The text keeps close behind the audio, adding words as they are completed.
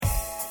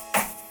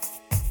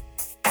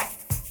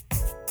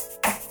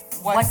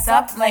What's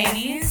up,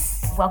 ladies?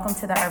 Welcome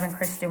to the Urban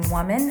Christian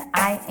Woman.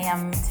 I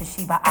am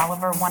Toshiba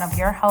Oliver, one of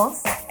your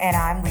hosts. And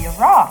I'm Leah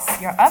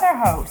Ross, your other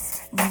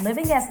host.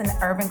 Living as an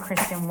urban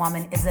Christian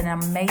woman is an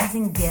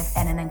amazing gift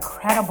and an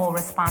incredible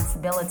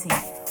responsibility.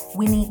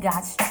 We need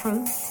God's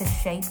truth to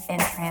shape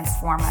and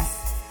transform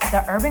us.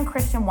 The Urban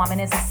Christian Woman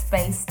is a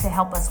space to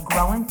help us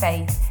grow in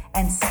faith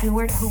and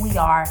steward who we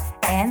are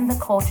and the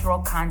cultural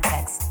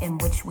context in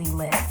which we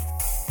live.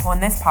 On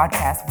this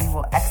podcast, we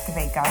will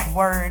excavate God's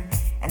Word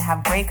and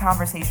have great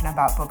conversation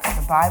about books of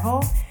the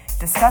Bible,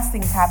 discuss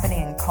things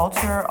happening in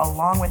culture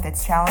along with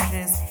its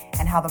challenges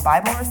and how the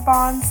Bible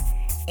responds,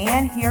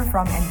 and hear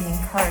from and be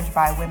encouraged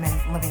by women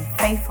living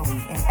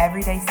faithfully in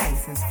everyday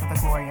spaces for the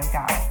glory of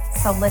God.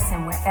 So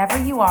listen, wherever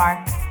you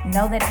are,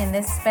 know that in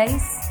this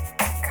space,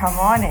 come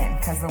on in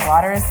because the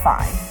water is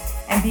fine,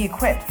 and be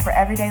equipped for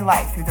everyday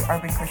life through the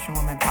Urban Christian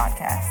Woman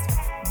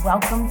podcast.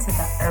 Welcome to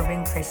the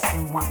Urban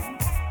Christian Woman.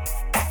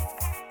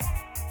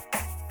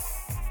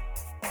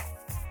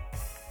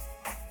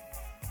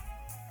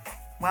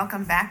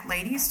 Welcome back,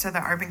 ladies, to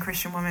the Urban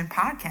Christian Woman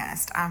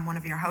podcast. I'm one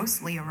of your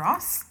hosts, Leah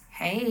Ross.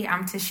 Hey,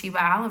 I'm Toshiba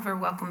Oliver.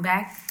 Welcome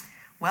back.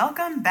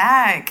 Welcome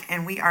back.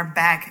 And we are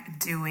back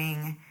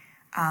doing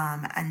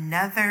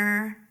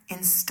another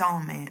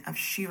installment of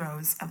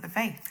SHEroes of the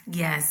Faith.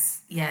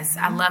 Yes.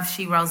 I love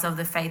SHEroes of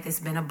the Faith. It's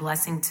been a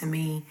blessing to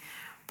me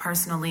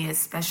personally,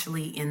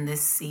 especially in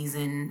this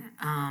season.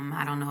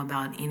 I don't know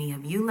about any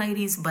of you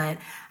ladies, but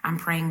I'm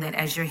praying that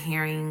as you're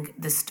hearing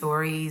the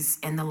stories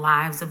and the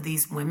lives of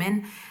these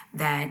women,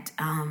 that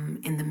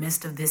in the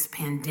midst of this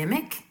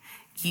pandemic,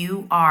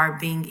 you are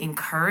being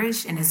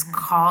encouraged and is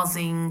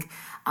causing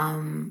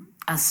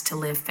us to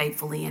live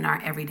faithfully in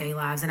our everyday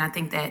lives. And I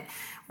think that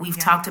we've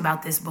talked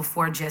about this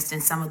before, just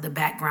in some of the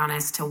background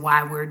as to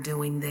why we're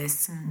doing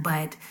this.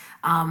 But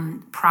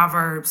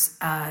Proverbs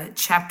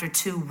chapter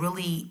 2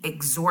 really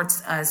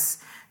exhorts us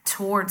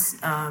towards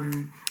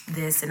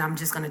this. And I'm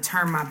just going to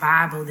turn my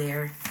Bible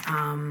there.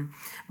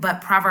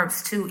 But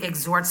Proverbs 2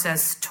 exhorts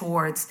us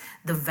towards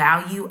the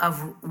value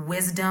of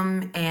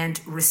wisdom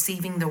and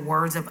receiving the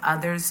words of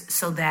others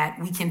so that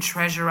we can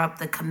treasure up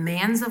the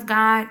commands of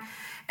God,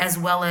 as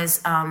well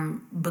as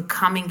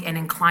becoming and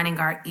inclining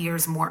our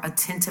ears more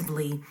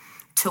attentively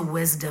to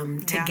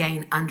wisdom to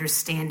gain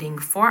understanding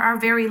for our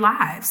very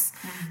lives.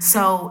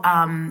 So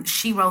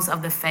SHEroes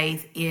of the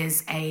Faith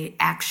is a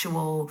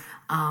actual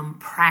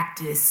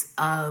practice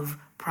of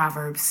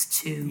Proverbs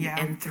 2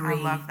 and 3 I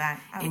love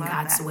that. in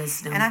God's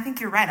wisdom. And I think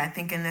you're right. I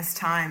think in this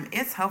time,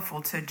 it's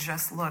helpful to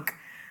just look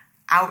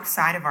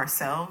outside of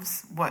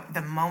ourselves. What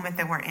the moment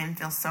that we're in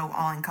feels so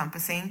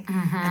all-encompassing.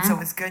 And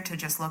so it's good to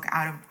just look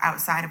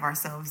outside of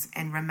ourselves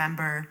and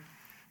remember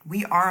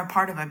we are a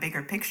part of a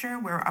bigger picture.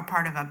 We're a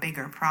part of a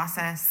bigger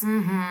process.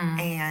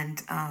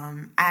 And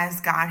as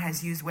God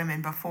has used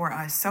women before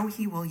us, so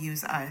he will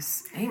use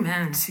us.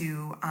 Amen.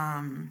 To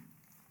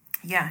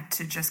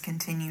just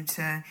continue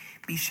to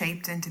be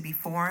shaped and to be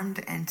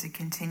formed and to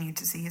continue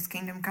to see his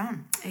kingdom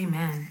come.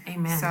 Amen.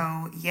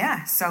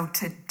 So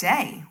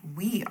today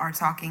we are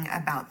talking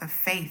about the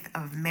faith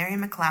of Mary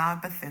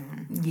McLeod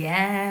Bethune.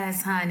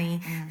 Yes,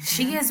 honey.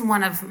 She is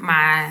one of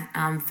my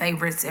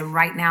favorites. And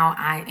right now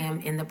I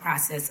am in the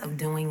process of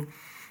doing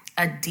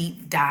a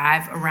deep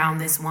dive around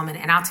this woman.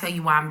 And I'll tell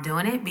you why I'm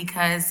doing it,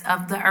 because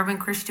of the Urban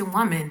Christian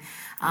Woman.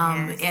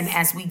 And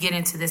as we get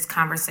into this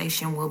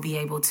conversation, we'll be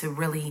able to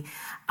really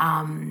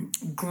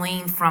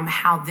glean from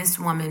how this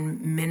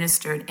woman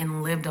ministered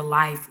and lived a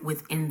life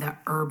within the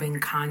urban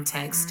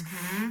context.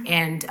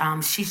 And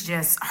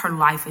her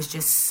life is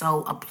just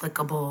so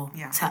applicable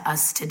to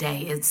us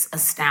today. It's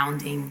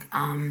astounding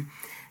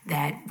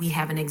that we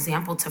have an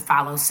example to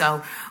follow.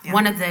 So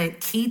one of the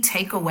key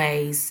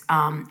takeaways,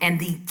 and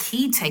the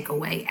key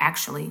takeaway,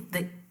 actually,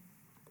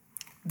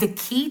 the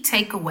key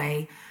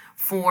takeaway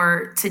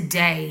for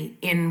today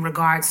in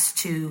regards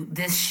to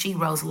this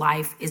SHEroes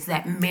life is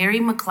that Mary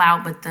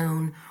McLeod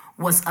Bethune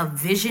was a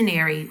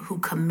visionary who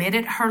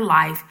committed her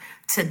life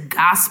to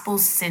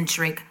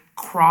gospel-centric,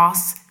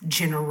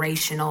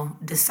 cross-generational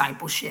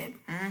discipleship.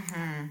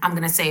 I'm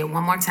going to say it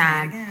one more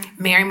time.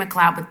 Mary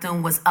McLeod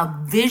Bethune was a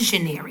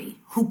visionary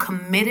who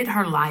committed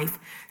her life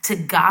to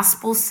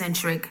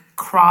gospel-centric,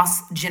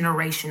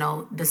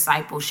 cross-generational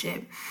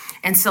discipleship.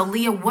 And so,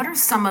 Leah, what are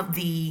some of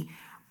the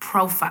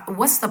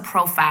what's the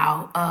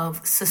profile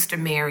of Sister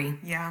Mary?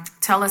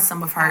 Tell us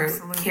some of her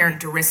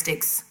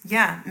characteristics.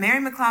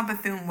 Mary McLeod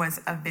Bethune was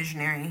a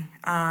visionary.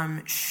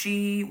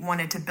 She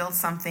wanted to build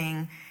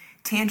something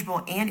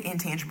tangible and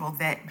intangible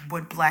that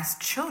would bless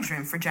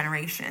children for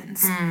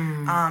generations.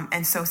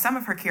 And so some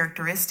of her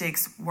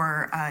characteristics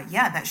were,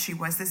 that she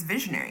was this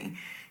visionary.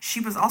 She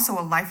was also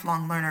a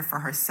lifelong learner for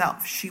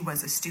herself. She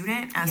was a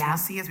student, as we'll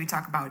see as we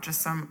talk about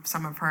just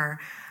some of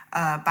her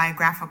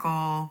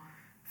biographical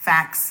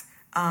facts.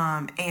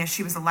 And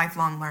she was a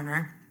lifelong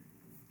learner.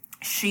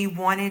 She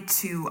wanted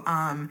to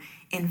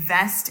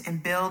invest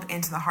and build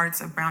into the hearts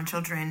of brown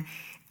children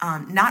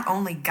not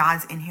only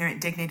God's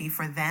inherent dignity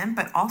for them,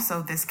 but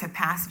also this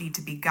capacity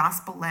to be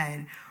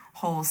gospel-led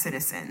whole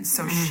citizen.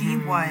 So she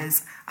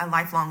was a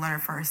lifelong learner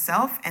for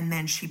herself, and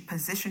then she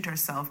positioned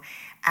herself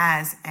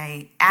as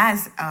a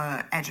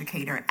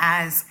educator,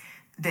 as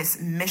this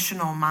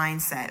missional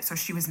mindset. So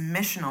she was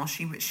missional.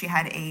 She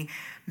had a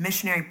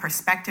missionary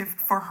perspective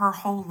for her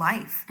whole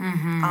life.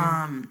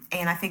 And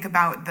I think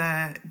about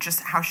just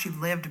how she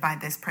lived by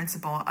this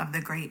principle of the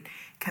Great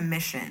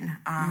Commission,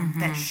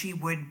 that she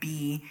would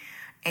be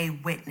a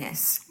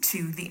witness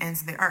to the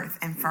ends of the earth.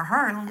 And for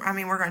her, I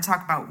mean, we're going to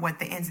talk about what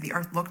the ends of the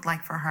earth looked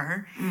like for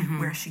her,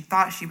 where she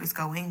thought she was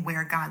going,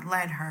 where God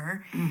led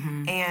her,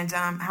 and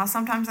how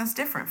sometimes that's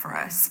different for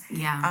us.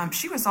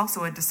 She was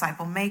also a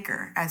disciple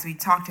maker, as we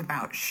talked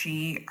about.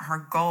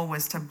 Her goal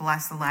was to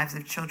bless the lives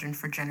of children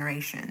for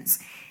generations,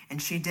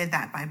 and she did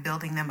that by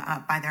building them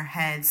up by their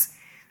heads,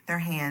 their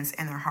hands,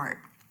 and their heart.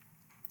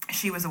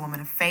 She was a woman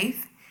of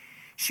faith.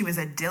 She was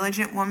a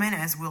diligent woman,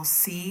 as we'll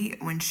see.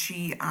 When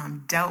she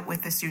dealt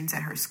with the students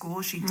at her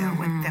school, she dealt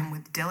with them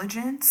with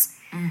diligence.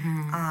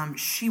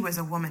 She was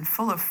a woman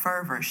full of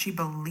fervor. She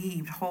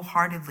believed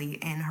wholeheartedly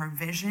in her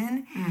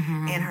vision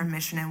and her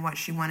mission and what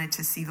she wanted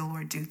to see the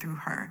Lord do through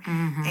her.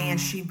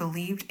 And she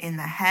believed in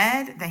the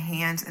head, the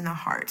hands, and the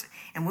heart.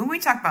 And when we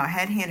talk about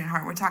head, hand, and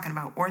heart, we're talking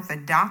about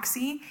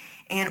orthodoxy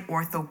and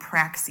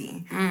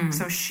orthopraxy.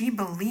 So she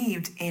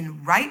believed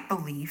in right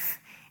belief,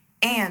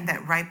 and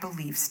that right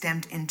belief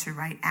stemmed into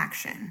right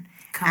action.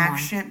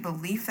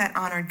 Belief that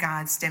honored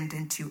God stemmed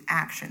into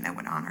action that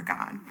would honor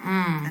God.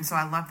 And so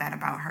I love that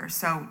about her.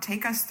 So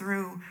take us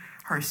through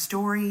her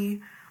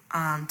story.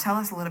 Tell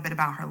us a little bit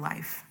about her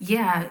life.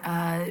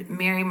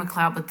 Mary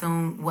McLeod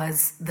Bethune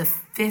was the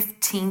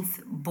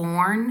 15th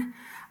born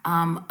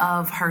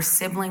of her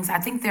siblings. I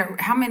think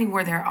how many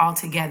were there all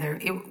together?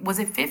 Was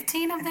it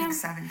 15 of them? I think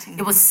 17.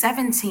 It was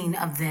 17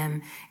 of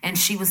them, and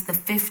she was the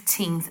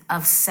 15th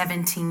of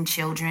 17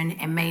 children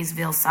in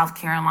Maysville, South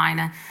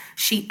Carolina.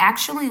 She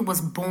actually was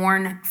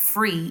born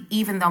free,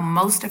 even though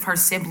most of her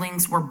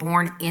siblings were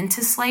born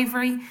into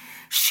slavery.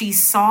 She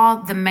saw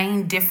the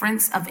main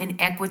difference of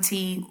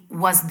inequity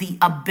was the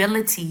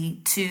ability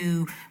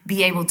to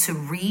be able to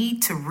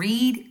read.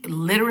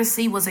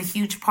 Literacy was a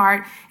huge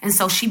part. And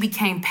so she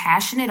became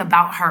passionate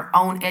about her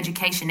own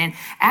education. And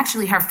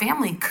actually, her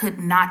family could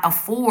not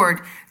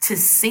afford to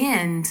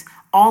send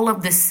all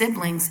of the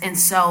siblings. And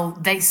so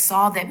they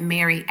saw that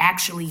Mary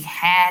actually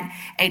had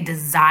a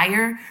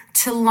desire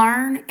to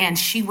learn, and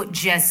she would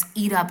just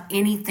eat up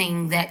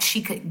anything that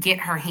she could get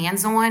her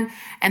hands on.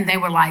 And they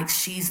were like,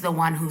 she's the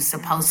one who's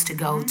supposed to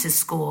go to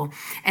school.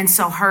 And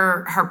so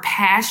her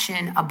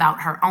passion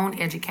about her own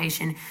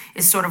education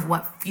is sort of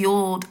what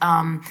fueled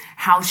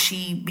how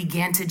she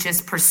began to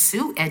just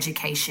pursue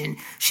education.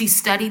 She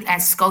studied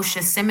at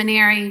Scotia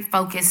Seminary,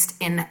 focused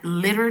in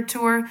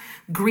literature,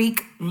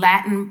 Greek,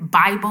 Latin,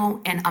 Bible,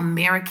 and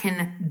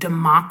American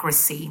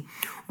democracy.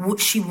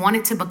 She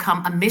wanted to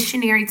become a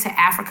missionary to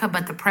Africa,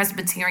 but the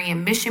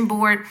Presbyterian Mission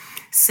Board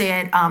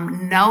said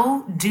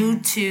no,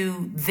 due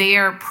to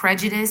their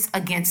prejudice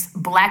against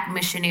Black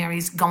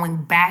missionaries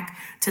going back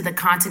to the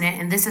continent.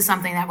 And this is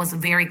something that was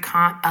very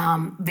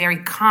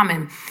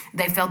common.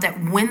 They felt that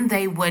when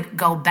they would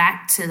go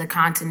back to the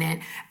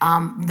continent,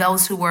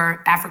 those who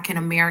were African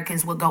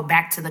Americans would go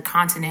back to the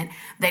continent.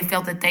 They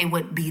felt that they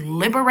would be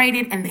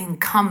liberated and then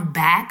come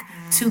back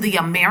to the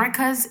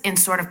Americas and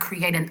sort of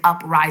create an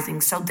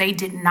uprising. So they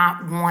did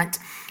not want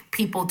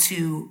people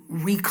to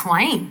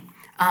reclaim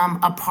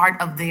a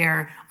part of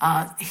their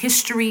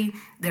history,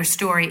 their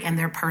story, and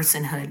their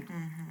personhood.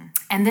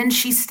 And then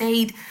she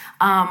stayed,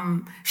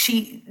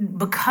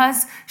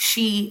 because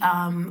she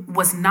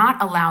was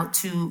not allowed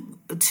to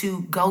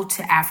go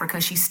to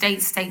Africa, she stayed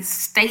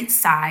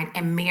stateside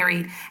and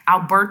married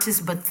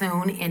Albertus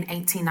Bethune in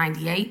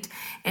 1898.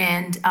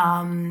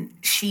 And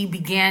she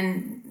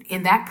began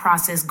in that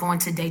process going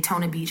to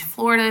Daytona Beach,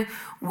 Florida,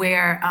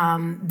 where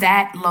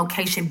that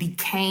location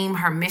became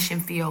her mission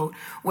field,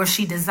 where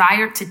she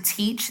desired to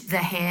teach the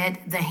head,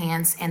 the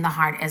hands, and the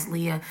heart, as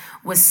Leah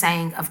was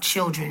saying, of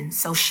children.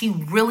 So she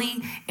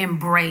really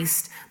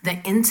embraced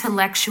the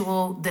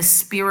intellectual, the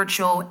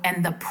spiritual,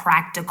 and the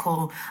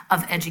practical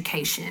of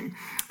education.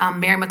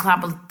 Mary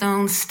McLeod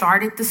Bethune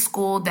started the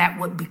school that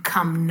would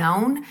become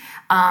known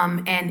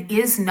and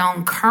is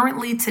known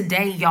currently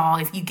today, y'all.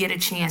 If you get a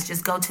chance,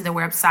 just go to the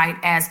website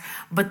as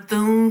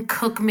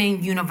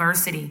Bethune-Cookman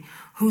University,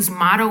 whose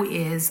motto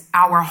is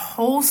 "Our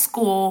whole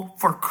school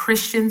for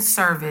Christian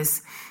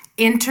service,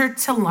 enter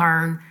to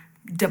learn,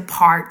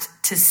 depart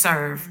to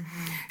serve."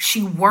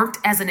 She worked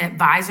as an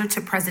advisor to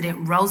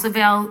President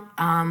Roosevelt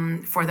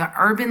for the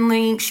Urban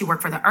League. She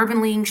worked for the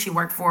Urban League. She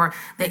worked for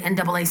the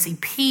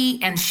NAACP,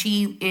 and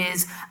she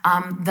is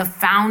the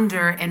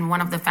founder and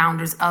one of the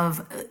founders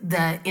of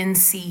the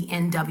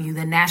NCNW,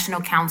 the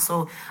National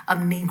Council of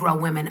Negro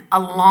Women,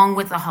 along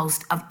with a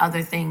host of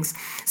other things.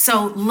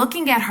 So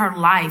looking at her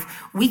life,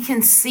 we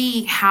can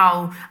see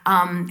how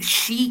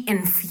she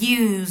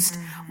infused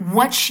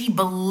what she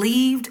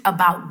believed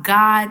about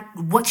God,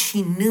 what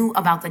she knew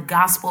about the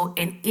gospel,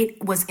 and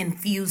it was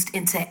infused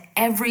into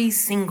every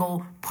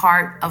single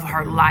part of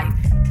her life.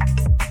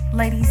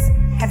 Ladies,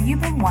 Have you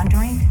been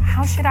wondering,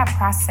 how should I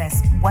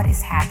process what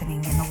is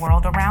happening in the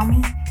world around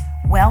me?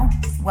 Well,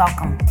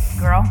 welcome.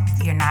 Girl,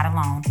 you're not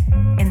alone.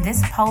 In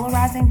this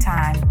polarizing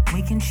time,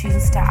 we can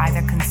choose to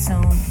either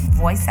consume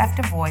voice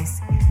after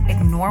voice,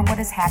 ignore what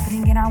is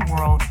happening in our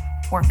world,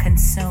 or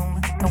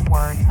consume the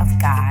Word of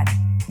God,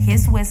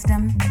 His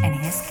wisdom and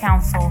His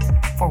counsel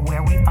for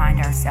where we find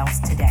ourselves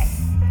today.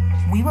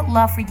 We would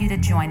love for you to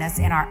join us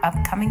in our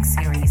upcoming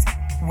series,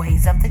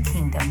 Ways of the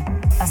Kingdom,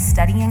 a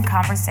study and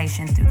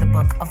conversation through the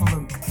book of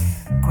Luke.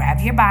 Grab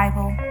your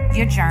Bible,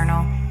 your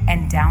journal,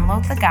 and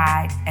download the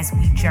guide as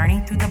we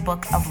journey through the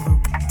book of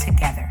Luke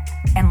together.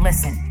 And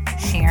listen,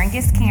 sharing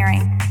is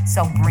caring,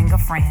 so bring a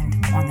friend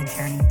on the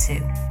journey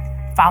too.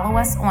 Follow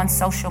us on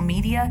social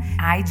media,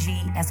 IG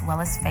as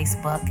well as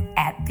Facebook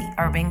at The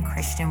Urban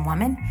Christian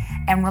Woman,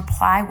 and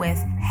reply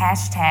with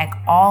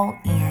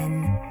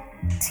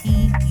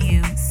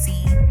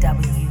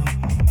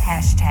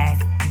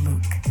 #AllInTUCW,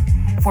 #Luke.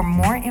 For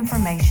more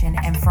information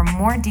and for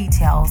more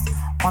details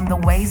on the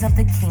Ways of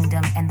the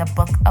Kingdom and the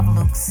Book of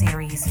Luke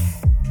series,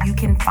 you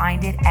can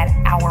find it at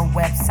our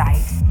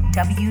website,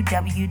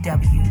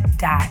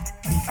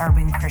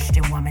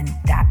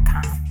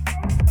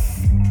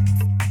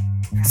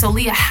 www.theurbanchristianwoman.com. So,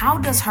 Leah, how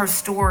does her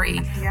story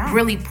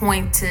really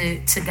point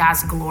to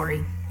God's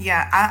glory?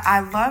 Yeah, I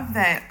love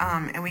that,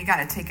 and we got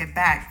to take it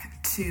back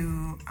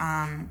to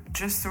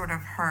just sort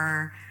of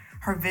her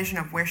vision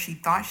of where she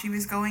thought she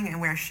was going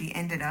and where she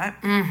ended up.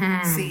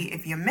 Mm-hmm. See,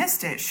 if you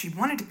missed it, she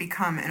wanted to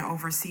become an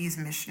overseas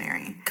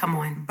missionary. Come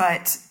on.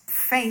 But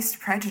faced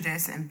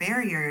prejudice and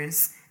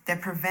barriers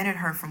that prevented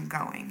her from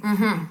going.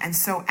 Mm-hmm. And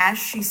so as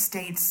she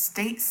stayed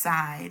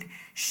stateside,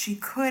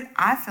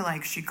 I feel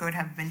like she could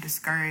have been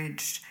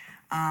discouraged,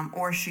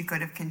 or she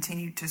could have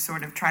continued to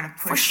sort of try to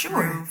push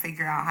through,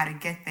 figure out how to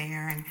get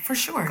there and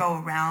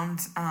go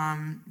around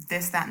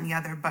this, that, and the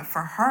other. But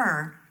for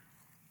her,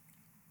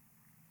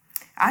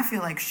 I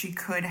feel like she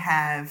could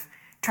have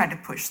tried to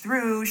push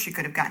through. She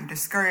could have gotten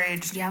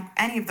discouraged. Yep.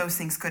 Any of those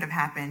things could have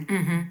happened.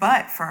 Mm-hmm.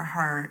 But for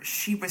her,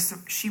 she was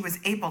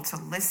able to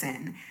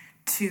listen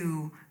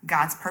to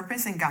God's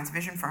purpose and God's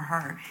vision for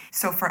her.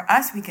 So for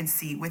us, we can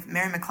see with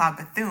Mary McLeod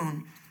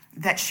Bethune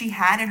that she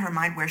had in her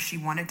mind where she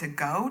wanted to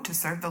go to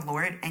serve the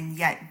Lord, and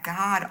yet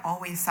God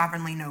always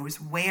sovereignly knows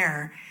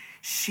where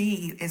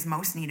she is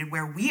most needed,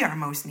 where we are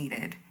most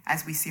needed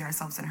as we see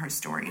ourselves in her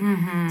story.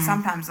 Mm-hmm.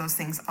 Sometimes those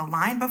things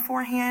align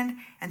beforehand,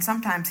 and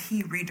sometimes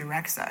He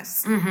redirects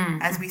us.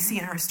 Mm-hmm. As we see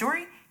in her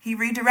story, He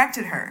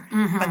redirected her.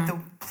 Mm-hmm. But the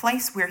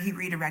place where He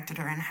redirected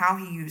her and how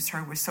He used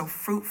her was so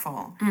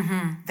fruitful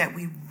that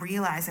we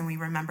realize and we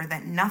remember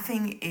that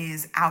nothing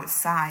is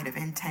outside of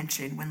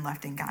intention when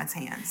left in God's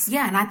hands.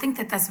 Yeah, and I think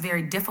that that's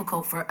very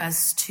difficult for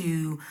us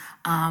to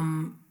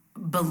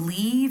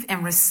believe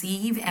and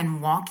receive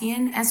and walk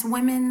in as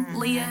women,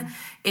 Leah,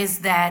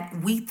 is that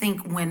we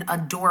think when a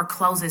door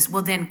closes,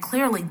 well, then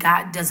clearly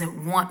God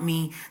doesn't want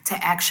me to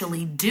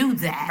actually do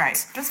that.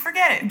 Right. Just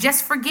forget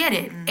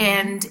it.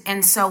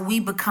 And so we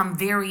become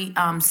very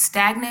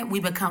stagnant. We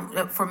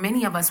become, for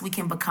many of us, we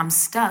can become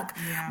stuck.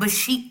 Yeah. But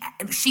she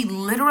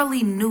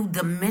literally knew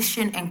the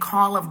mission and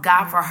call of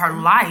God for her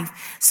life.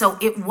 So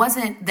it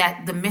wasn't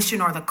that the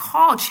mission or the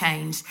call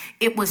changed.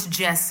 It was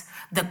just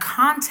the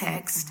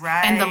context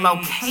and the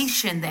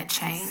location that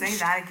changed. Say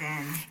that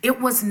again.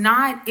 It was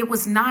not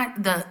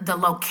the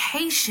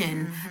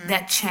location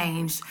that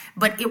changed,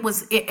 but it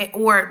was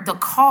or the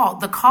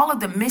call of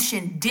the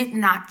mission did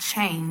not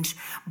change,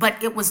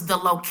 but it was the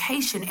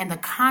location and the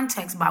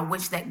context by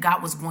which that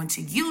God was going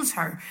to use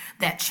her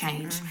that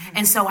changed.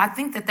 And so I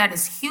think that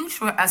is huge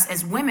for us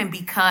as women,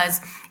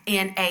 because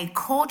in a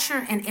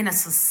culture and in a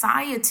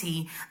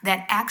society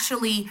that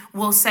actually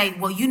will say,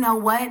 well, you know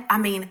what? I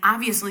mean,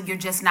 obviously you're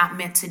just not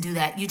meant to do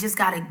that. You just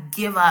got to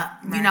give up.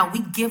 Right. You know, we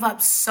give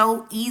up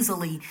so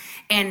easily.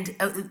 And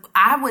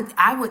I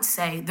would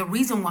say the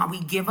reason why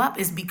we give up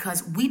is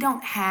because we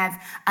don't have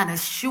an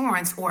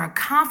assurance or a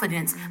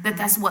confidence that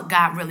that's what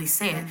God really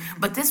said.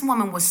 But this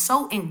woman was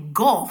so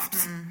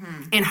engulfed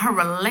in her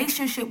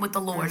relationship with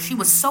the Lord. She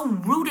was so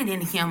rooted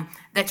in Him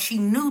that she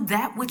knew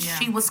that which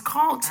she was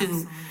called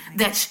to,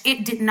 that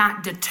it did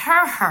not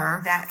deter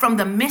her from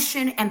the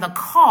mission and the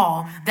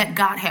call that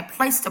God had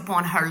placed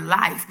upon her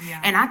life. Yeah.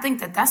 And I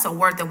think that that's a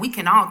word that we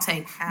can all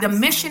take. Absolutely. The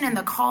mission and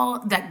the call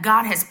that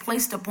God has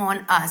placed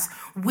upon us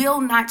will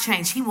not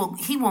change. He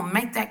will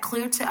make that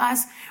clear to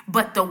us,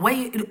 but the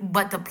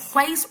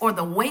place or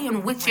the way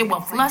in which it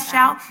will flush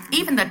out,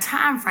 even the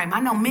time frame. I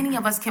know many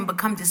of us can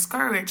become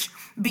discouraged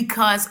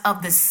because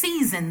of the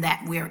season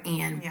that we're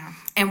in. Yeah.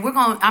 And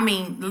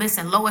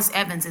listen, Lois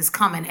Evans is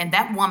coming, and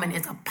that woman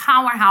is a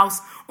powerhouse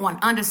on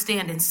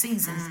understanding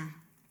seasons.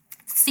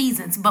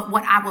 seasons. But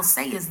what I will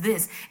say is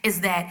this,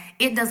 is that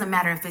it doesn't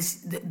matter if it's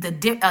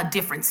a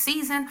different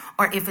season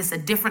or if it's a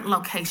different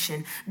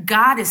location.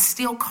 God is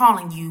still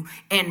calling you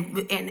and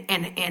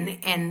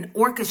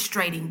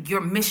orchestrating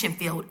your mission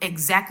field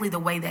exactly the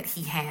way that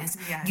he has.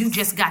 Yes. You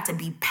just got to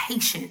be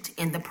patient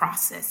in the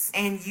process.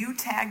 And you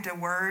tagged a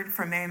word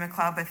from Mary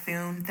McLeod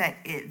Bethune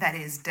that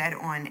is dead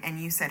on, and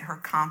you said her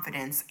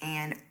confidence,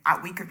 and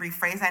we could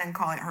rephrase that and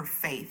call it her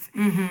faith.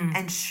 Mm-hmm.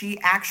 And she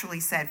actually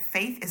said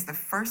faith is the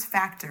first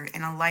factor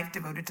in a life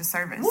devoted to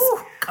service.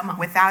 Woo, come on.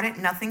 Without it,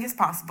 nothing is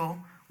possible.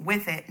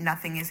 With it,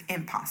 nothing is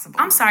impossible.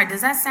 I'm sorry,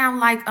 does that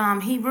sound like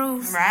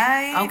Hebrews?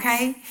 Right.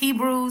 Okay.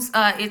 Hebrews,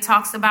 it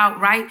talks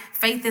about, right?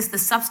 Faith is the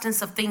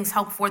substance of things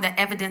hoped for, the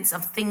evidence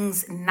of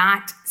things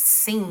not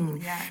seen.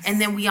 Yes. And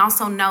then we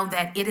also know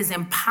that it is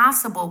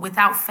impossible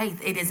without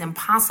faith. It is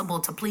impossible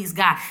to please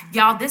God.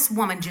 Y'all, this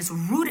woman just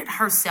rooted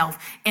herself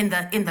in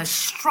the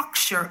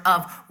structure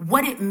of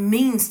what it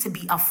means to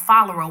be a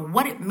follower,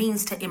 what it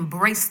means to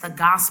embrace the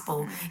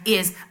gospel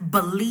is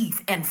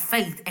belief and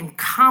faith and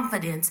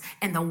confidence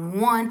in the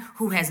one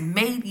who has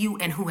made you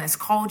and who has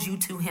called you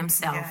to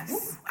himself. Yes,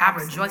 Ooh, I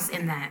rejoice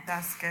in that.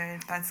 That's good.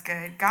 That's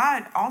good.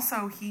 God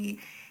also, he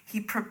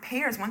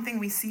prepares. One thing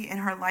we see in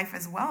her life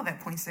as well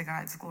that points to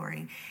God's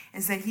glory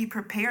is that he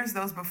prepares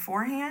those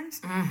beforehand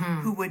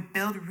who would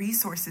build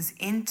resources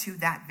into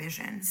that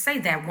vision. Say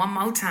that one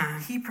more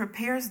time. He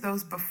prepares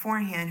those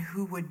beforehand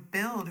who would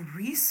build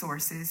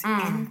resources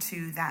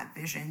into that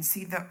vision.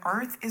 See, the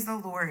earth is the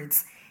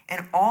Lord's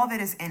and all that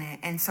is in it.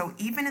 And so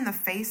even in the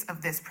face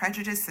of this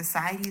prejudiced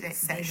society that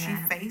she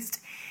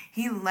faced,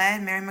 he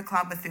led Mary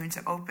McLeod Bethune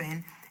to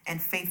open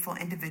and faithful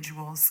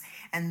individuals.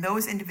 And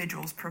those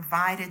individuals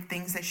provided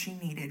things that she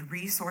needed,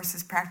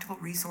 resources, practical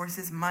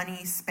resources,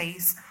 money,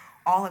 space,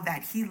 all of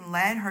that. He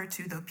led her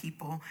to the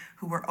people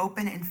who were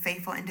open and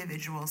faithful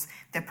individuals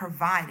that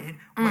provided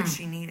what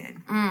she needed.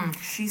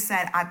 She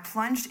said, I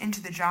plunged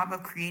into the job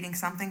of creating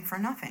something for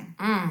nothing.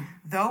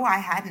 Though I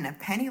hadn't a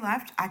penny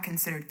left, I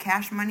considered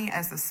cash money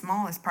as the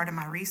smallest part of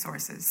my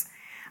resources.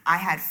 I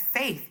had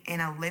faith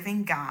in a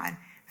living God,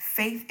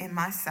 faith in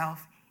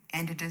myself,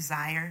 and a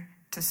desire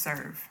to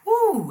serve.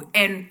 Ooh,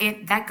 and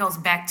that goes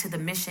back to the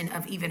mission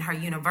of even her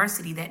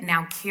university that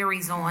now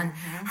carries on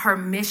her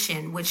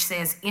mission, which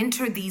says,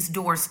 enter these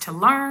doors to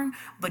learn,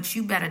 but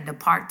you better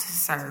depart to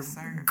serve.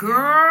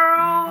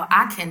 Girl,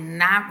 I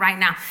cannot right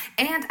now.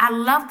 And I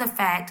love the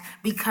fact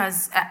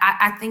because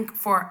I think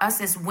for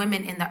us as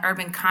women in the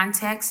urban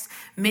context,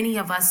 many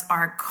of us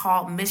are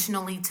called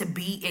missionally to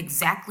be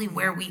exactly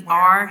where we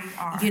are.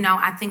 You know,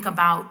 I think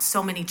about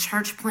so many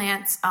church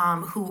plants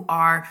who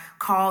are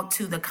called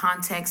to the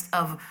context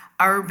of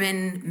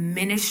urban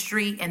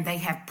ministry, and they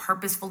have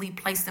purposefully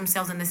placed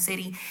themselves in the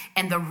city,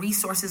 and the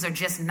resources are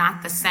just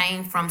not the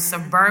same from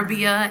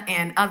suburbia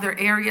and other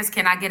areas.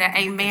 Can I get an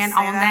amen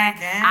on that?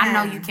 Again. I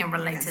know you can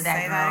relate to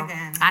that, girl.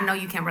 I know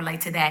you can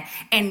relate to that.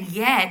 And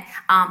yet,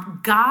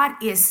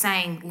 God is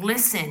saying,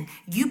 listen,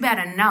 you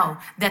better know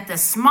that the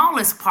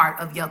smallest part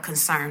of your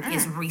concern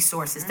is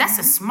resources. That's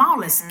the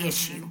smallest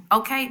issue.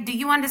 Okay? Do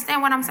you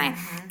understand what I'm saying?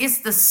 It's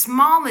the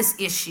smallest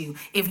issue.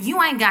 If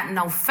you ain't got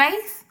no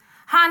faith,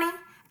 honey,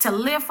 to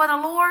live for the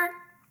Lord,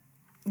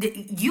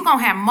 you're going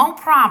to have more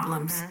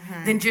problems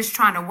than just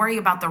trying to worry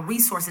about the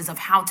resources of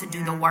how to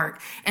do the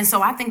work. And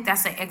so I think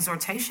that's an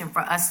exhortation for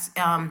us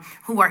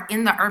who are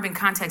in the urban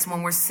context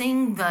when we're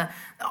seeing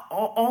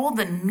all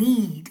the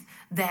need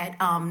that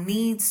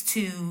needs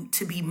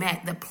to be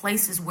met, the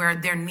places where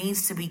there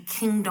needs to be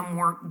kingdom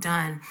work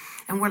done.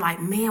 And we're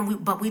like, man,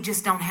 but we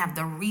just don't have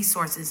the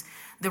resources.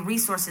 The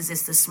resources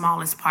is the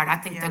smallest part. I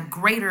think the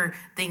greater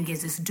thing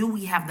is do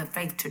we have the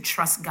faith to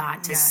trust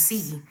God to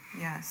see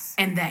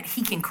and that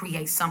he can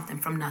create something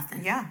from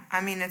nothing? Yeah. I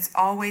mean, it's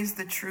always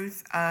the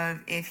truth of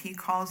if he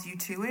calls you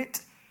to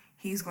it,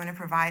 he's going to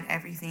provide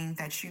everything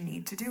that you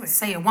need to do it.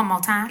 Say it one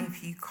more time. If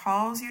he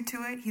calls you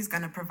to it, he's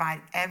going to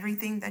provide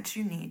everything that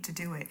you need to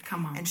do it.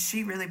 Come on. And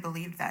she really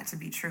believed that to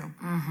be true.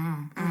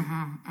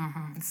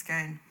 It's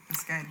good.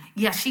 It's good.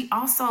 Yeah, she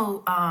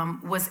also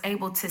was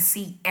able to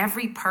see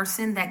every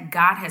person that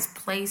God has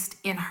placed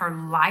in her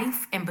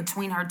life and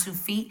between her 2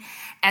 feet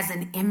as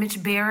an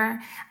image bearer,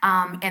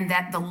 and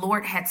that the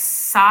Lord had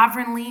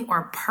sovereignly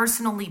or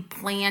personally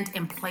planned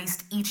and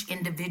placed each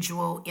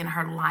individual in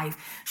her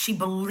life. She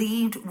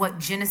believed what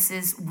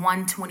Genesis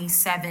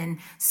 1:27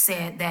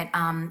 said, that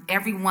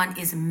everyone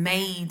is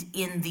made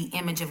in the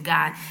image of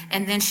God.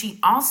 And then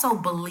she also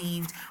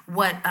believed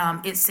what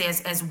it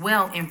says as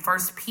well in 1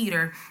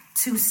 Peter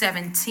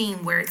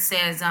 2:17, where it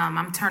says,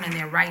 I'm turning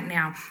there right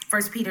now,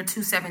 1 Peter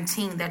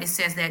 2:17, that it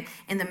says that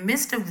in the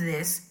midst of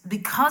this,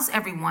 because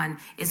everyone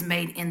is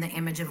made in the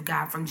image of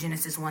God from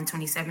Genesis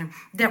 1:27,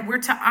 that we're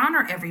to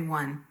honor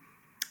everyone.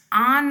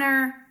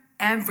 Honor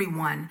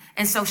everyone.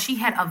 And so she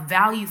had a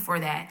value for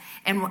that.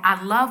 And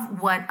I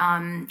love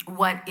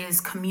what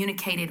is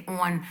communicated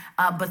on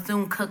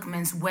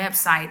Bethune-Cookman's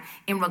website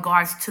in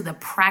regards to the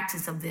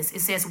practice of this.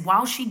 It says,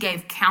 while she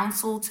gave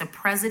counsel to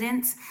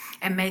presidents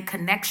and made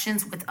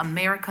connections with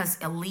America's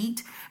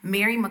elite,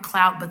 Mary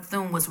McLeod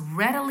Bethune was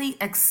readily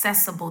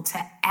accessible to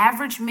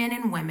average men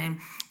and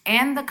women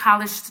and the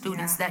college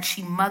students that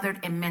she mothered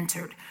and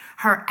mentored.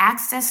 Her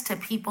access to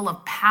people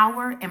of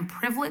power and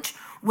privilege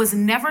was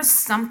never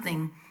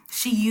something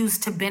she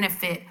used to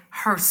benefit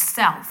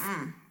herself.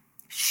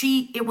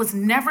 It was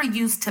never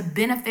used to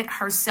benefit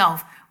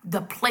herself,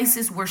 the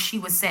places where she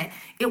was set.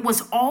 It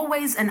was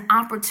always an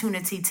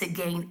opportunity to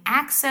gain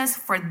access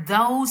for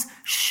those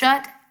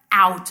shut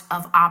out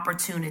of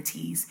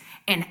opportunities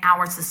in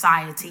our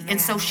society.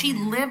 And so she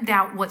lived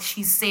out what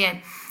she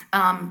said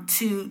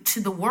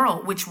to the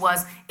world, which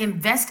was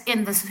invest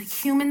in the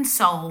human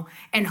soul,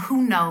 and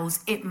who knows,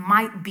 it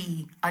might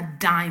be a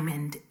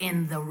diamond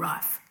in the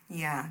rough.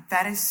 Yeah,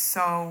 that is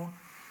so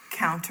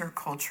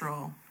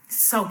countercultural.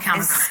 So countercultural.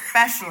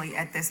 Especially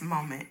at this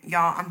moment.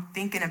 Y'all, I'm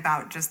thinking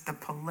about just the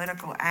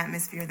political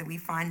atmosphere that we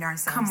find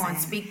ourselves in. Come on,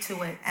 speak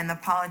to it. And the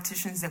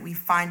politicians that we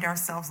find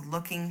ourselves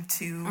looking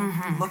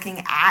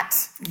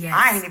at. Yes.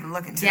 I ain't even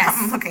looking to them.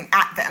 I'm looking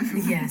at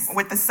them. Yes.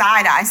 With the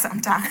side eye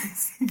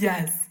sometimes.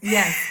 Yes.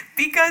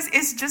 Because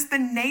it's just the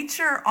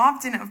nature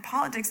often of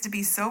politics to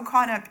be so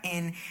caught up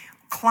in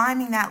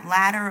climbing that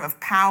ladder of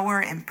power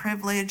and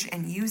privilege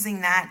and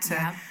using that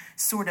to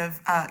sort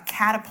of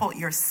catapult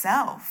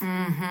yourself.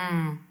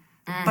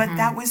 But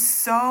that was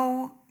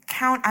so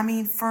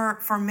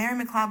for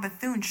Mary McLeod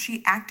Bethune,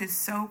 she acted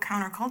so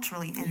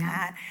counterculturally in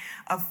that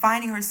of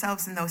finding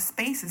herself in those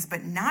spaces,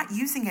 but not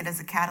using it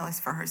as a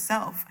catalyst for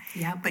herself,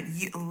 but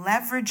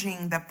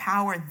leveraging the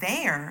power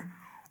there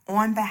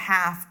on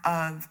behalf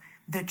of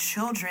the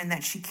children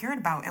that she cared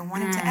about and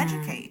wanted to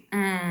educate.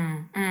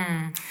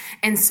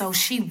 And so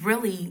she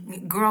really,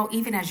 girl,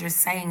 even as you're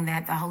saying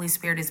that, the Holy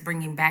Spirit is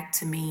bringing back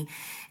to me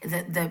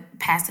the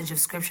passage of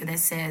scripture that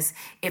says,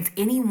 if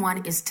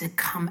anyone is to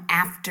come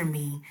after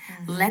me,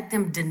 let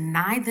them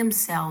deny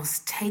themselves,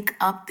 take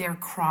up their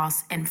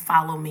cross and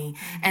follow me.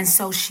 And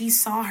so she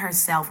saw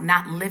herself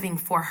not living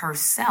for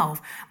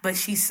herself, but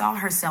she saw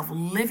herself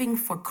living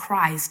for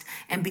Christ.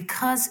 And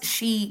because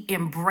she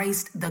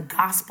embraced the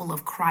gospel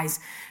of Christ,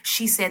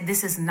 she said,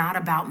 this is not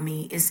about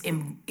me.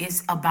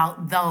 It's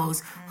about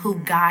those who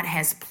God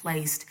has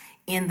placed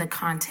in the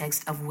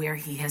context of where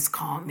he has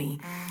called me.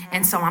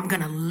 And so I'm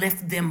going to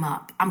lift them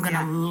up. I'm going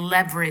to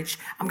leverage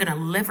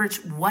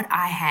what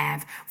I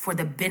have for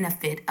the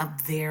benefit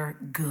of their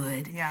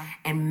good.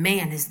 And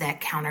man, is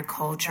that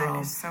countercultural.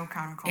 That is so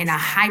countercultural. In a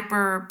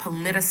hyper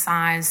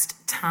politicized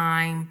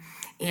time,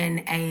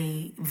 in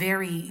a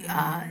very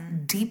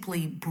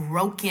deeply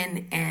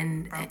broken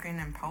and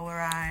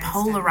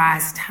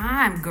polarized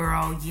time,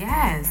 girl.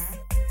 Yes.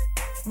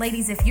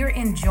 Ladies, if you're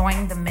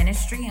enjoying the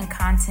ministry and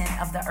content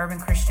of the Urban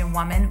Christian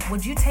Woman,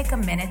 would you take a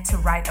minute to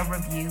write a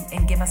review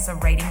and give us a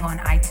rating on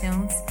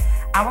iTunes?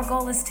 Our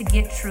goal is to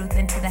get truth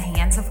into the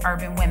hands of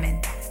urban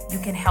women. You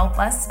can help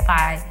us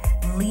by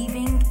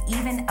leaving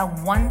even a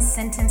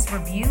 1-sentence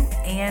review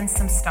and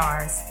some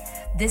stars.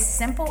 This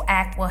simple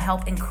act will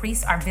help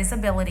increase our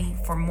visibility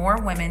for more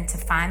women to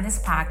find this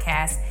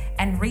podcast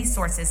and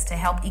resources to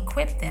help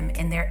equip them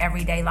in their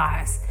everyday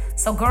lives.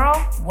 So girl,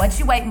 what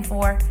you waiting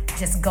for?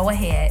 Just go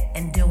ahead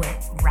and do it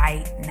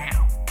right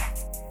now.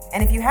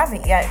 And if you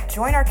haven't yet,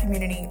 join our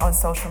community on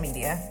social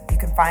media. You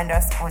can find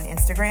us on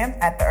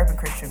Instagram at The Urban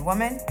Christian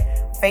Woman,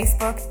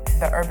 Facebook,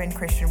 The Urban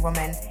Christian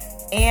Woman,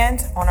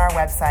 and on our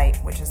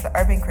website, which is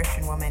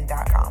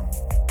theurbanchristianwoman.com.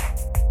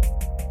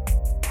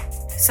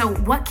 So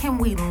what can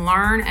we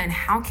learn and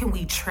how can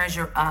we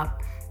treasure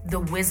up the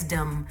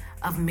wisdom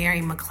of Mary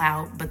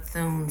McLeod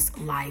Bethune's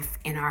life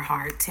in our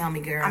heart? Tell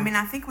me, girl. I mean,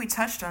 I think we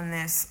touched on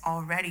this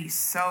already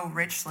so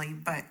richly,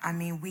 but I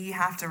mean, we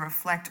have to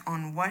reflect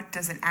on what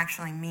does it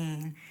actually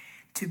mean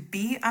to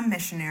be a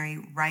missionary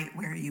right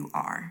where you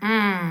are.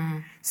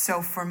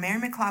 So for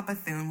Mary McLeod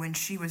Bethune, when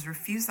she was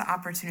refused the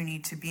opportunity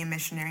to be a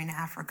missionary in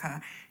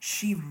Africa,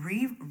 she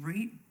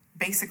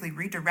basically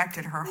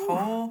redirected her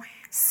whole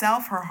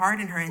self, her heart,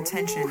 and her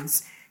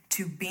intentions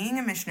to being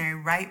a missionary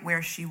right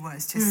where she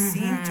was, to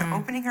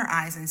opening her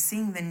eyes and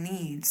seeing the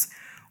needs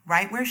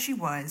right where she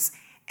was,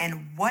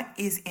 and what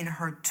is in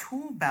her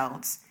tool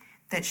belt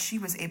that she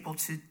was able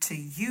to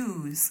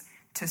use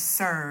to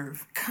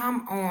serve.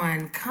 Come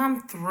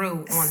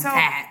through on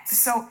that.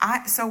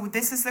 So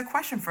this is the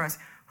question for us.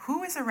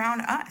 Who is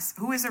around us?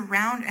 Who is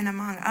around and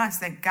among us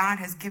that God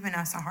has given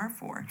us a heart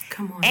for?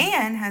 Come on.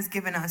 And has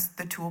given us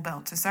the tool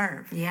belt to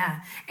serve. Yeah.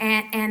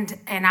 And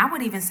I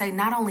would even say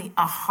not only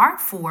a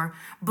heart for,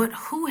 but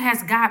who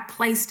has God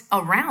placed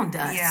around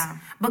us? Yeah.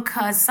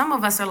 Because some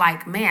of us are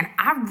like, man,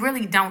 I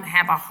really don't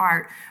have a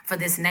heart for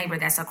this neighbor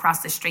that's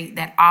across the street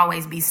that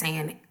always be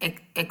saying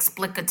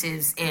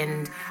explicatives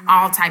and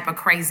all type of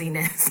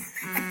craziness.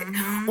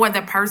 Or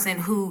the person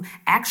who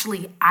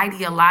actually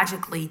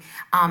ideologically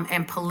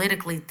and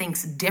politically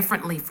thinks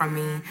differently from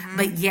me,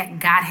 but yet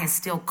God has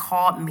still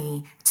called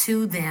me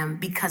to them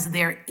because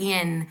they're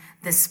in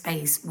the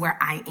space where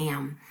I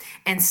am.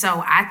 And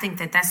so I think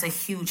that that's a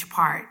huge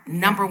part.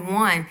 Number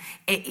one,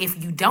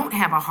 if you don't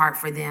have a heart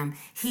for them,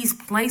 he's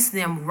placed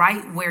them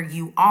right where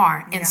you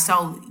are. And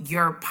so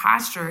your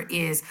posture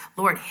is,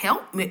 Lord,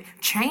 help me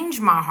change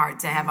my heart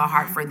to have a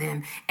heart for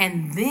them.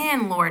 And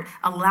then, Lord,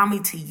 allow me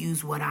to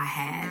use what I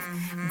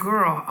have.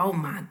 Girl, oh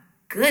my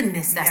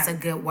goodness, that's a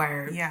good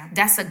word. Yeah.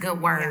 That's a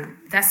good word.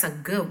 Yeah. That's a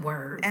good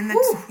word. And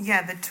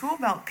the tool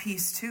belt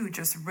piece too,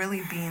 just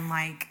really being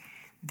like,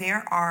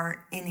 there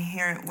are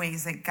inherent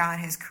ways that God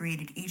has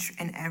created each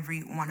and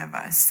every one of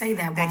us. Say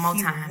that one more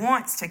time. That he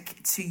wants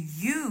to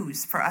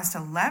use for us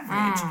to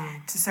leverage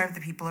to serve the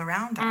people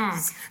around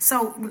us.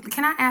 So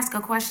can I ask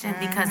a question?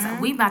 Because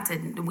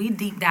we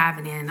deep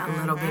diving in a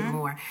little bit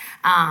more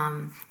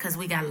because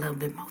we got a little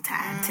bit more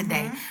time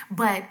today.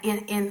 But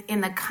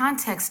in the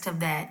context of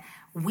that,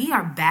 we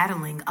are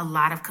battling a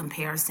lot of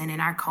comparison in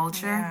our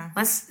culture. Yeah.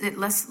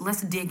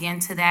 Let's dig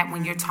into that.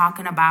 When you're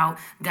talking about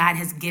God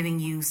has given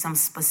you some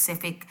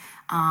specific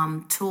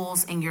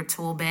tools in your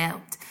tool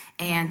belt,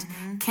 and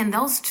can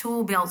those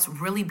tool belts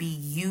really be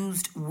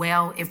used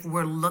well if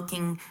we're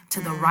looking to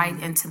the right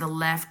and to the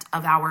left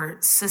of our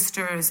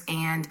sisters,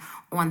 and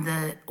on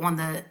the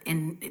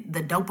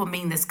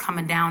dopamine that's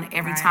coming down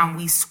every time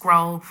we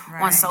scroll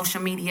on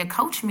social media?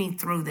 Coach me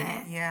through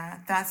that. Yeah,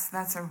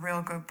 that's a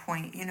real good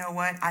point. You know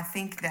what? I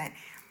think that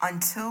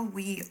until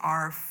we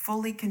are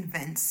fully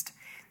convinced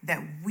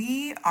that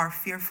we are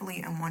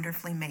fearfully and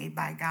wonderfully made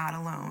by God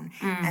alone,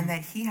 and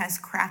that he has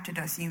crafted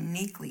us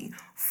uniquely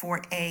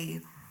for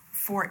a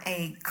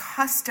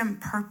custom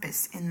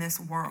purpose in this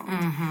world,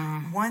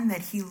 one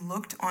that he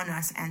looked on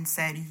us and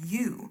said,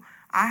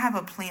 I have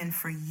a plan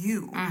for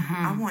you.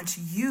 I want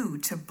you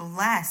to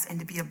bless and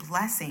to be a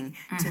blessing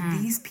to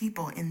these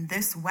people in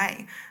this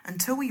way.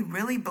 Until we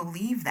really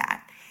believe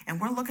that, and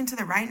we're looking to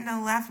the right and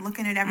the left,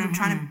 looking at everyone,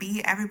 trying to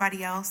be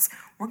everybody else,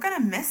 we're going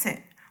to miss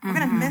it. We're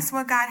going to miss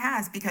what God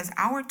has, because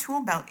our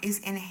tool belt is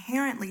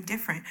inherently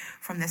different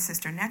from the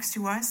sister next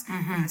to us,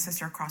 from the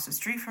sister across the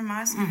street from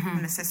us, from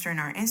the sister in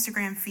our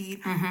Instagram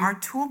feed. Our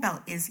tool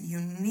belt is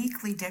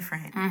uniquely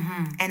different.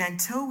 And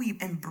until we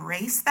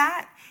embrace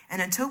that,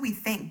 and until we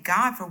thank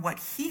God for what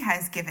he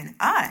has given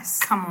us,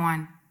 come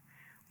on,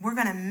 we're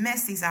going to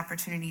miss these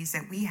opportunities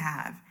that we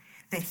have,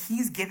 that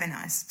he's given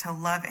us to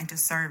love and to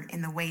serve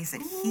in the ways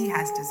that he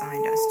has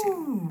designed us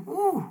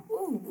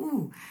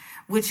to.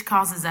 Which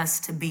causes us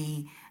to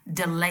be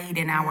delayed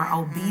in our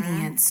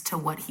obedience to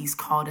what he's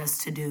called us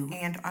to do.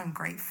 And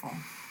ungrateful.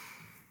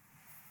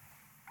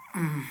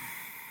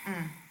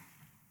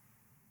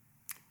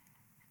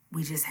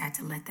 We just had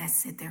to let that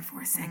sit there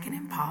for a second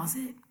and pause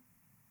it.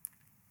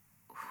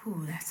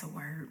 Ooh, that's a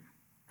word.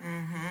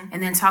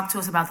 And then talk to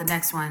us about the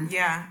next one.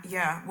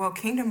 Yeah. Well,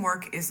 kingdom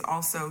work is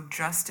also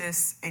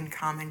justice and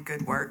common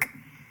good work.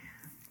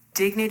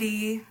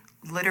 Dignity,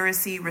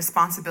 literacy,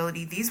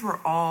 responsibility, these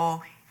were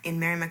all in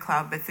Mary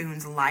McLeod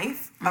Bethune's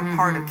life, a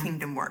part of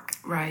kingdom work.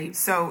 Right.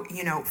 So,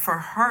 for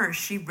her,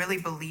 she really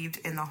believed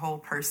in the whole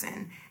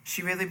person.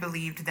 She really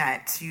believed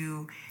that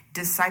to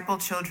disciple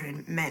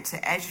children meant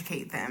to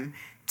educate them,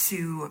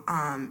 to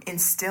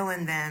instill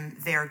in them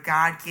their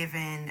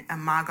God-given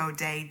Imago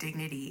Dei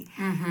dignity,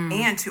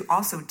 and to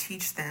also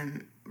teach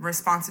them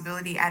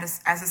responsibility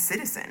as a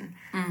citizen,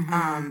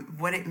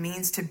 what it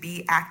means to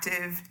be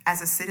active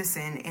as a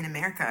citizen in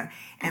America,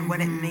 and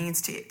what it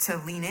means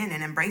to lean in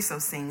and embrace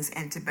those things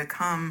and to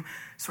become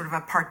sort of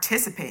a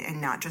participant and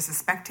not just a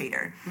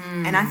spectator.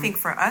 And I think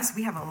for us,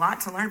 we have a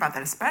lot to learn about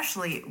that,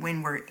 especially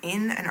when we're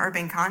in an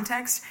urban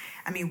context.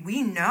 I mean,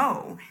 we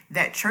know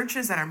that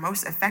churches that are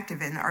most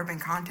effective in the urban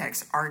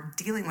context are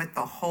dealing with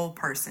the whole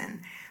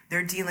person.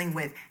 They're dealing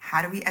with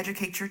how do we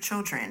educate your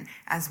children,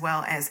 as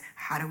well as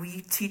how do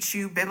we teach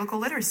you biblical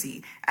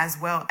literacy, as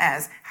well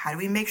as how do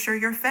we make sure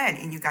you're fed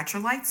and you got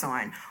your lights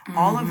on.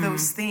 All of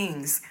those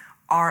things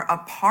are a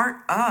part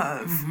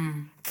of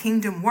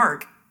kingdom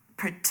work,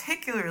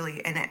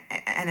 particularly, and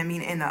I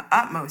mean in the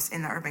utmost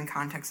in the urban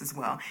context as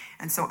well.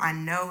 And so I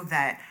know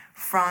that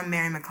from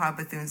Mary McLeod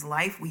Bethune's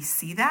life, we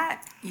see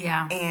that.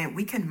 Yeah. And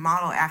we can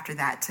model after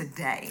that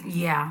today.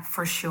 Yeah,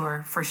 for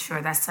sure.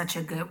 That's such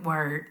a good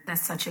word.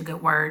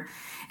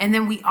 And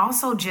then we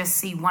also just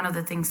see one of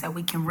the things that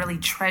we can really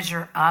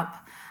treasure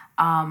up.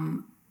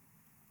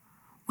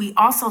 We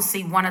also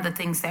see one of the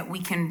things that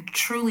we can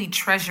truly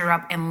treasure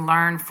up and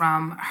learn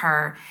from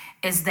her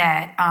is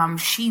that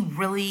she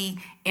really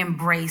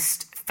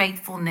embraced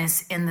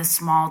faithfulness in the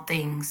small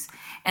things.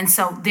 And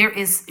so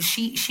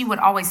she would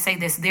always say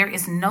this, there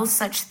is no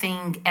such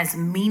thing as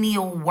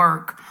menial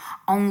work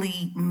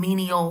only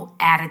menial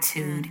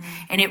attitude.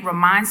 And it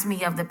reminds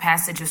me of the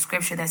passage of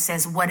scripture that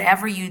says,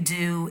 whatever you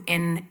do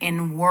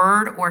in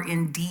word or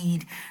in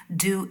deed,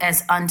 do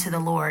as unto the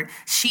Lord.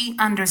 She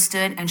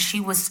understood, and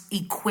she was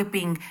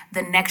equipping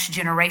the next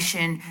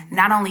generation,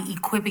 not only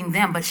equipping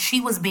them, but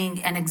she was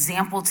being an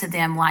example to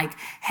them, like,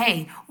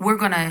 hey, we're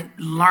going to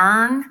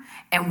learn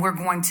and we're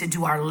going to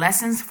do our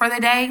lessons for the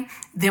day.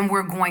 Then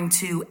we're going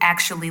to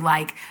actually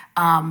wash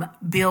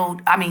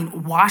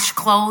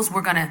clothes.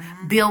 We're going to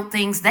build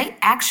things. They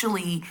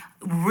actually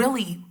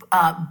really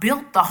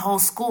built the whole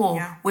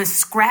school with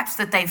scraps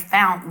that they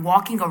found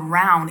walking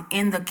around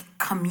in the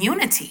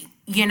community,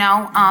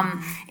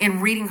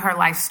 in reading her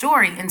life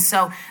story. And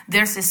so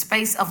there's this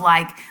space of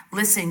like,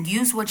 listen,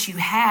 use what you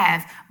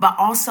have, but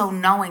also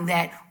knowing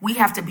that we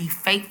have to be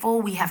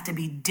faithful. We have to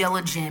be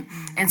diligent.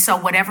 And so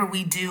whatever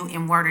we do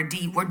in word or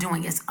deed, we're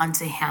doing is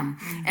unto him.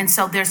 And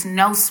so there's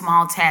no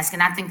small task.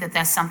 And I think that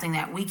that's something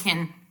that we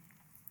can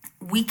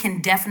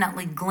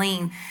definitely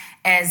glean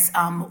as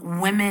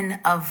women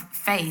of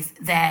faith,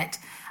 that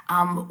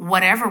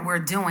whatever we're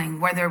doing,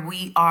 whether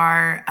we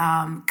are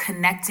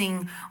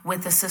connecting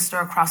with a sister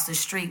across the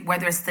street,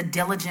 whether it's the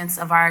diligence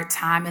of our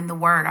time in the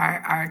Word,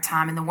 our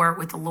time in the Word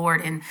with the Lord,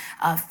 and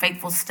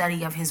faithful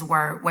study of His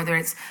Word, whether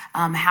it's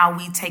how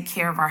we take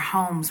care of our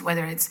homes,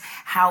 whether it's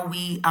how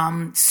we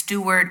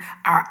steward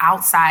our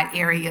outside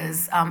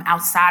areas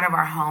outside of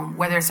our home,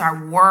 whether it's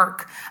our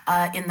work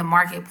in the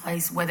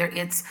marketplace, whether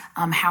it's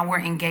how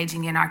we're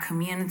engaging in our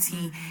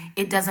community.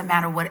 It doesn't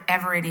matter,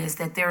 whatever it is,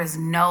 that there is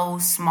no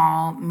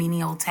small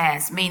menial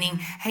task. Meaning,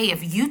 hey,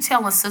 if you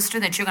tell a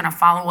sister that you're going to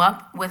follow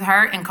up with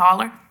her and call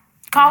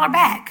her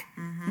back.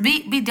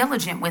 Be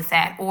diligent with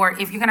that. Or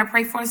if you're going to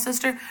pray for a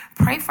sister,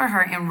 pray for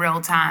her in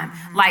real time.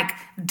 Like,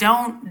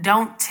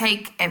 don't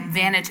take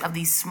advantage of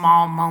these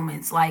small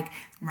moments. Like,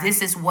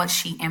 this is what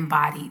she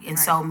embodied. And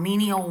so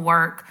menial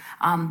work,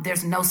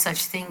 there's no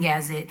such thing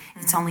as it.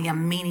 It's only a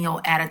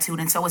menial attitude.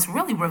 And so it's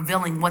really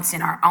revealing what's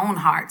in our own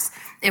hearts.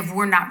 If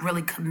we're not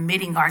really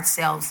committing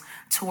ourselves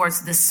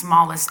towards the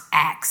smallest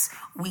acts,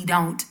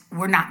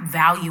 we're not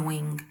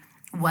valuing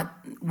what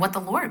the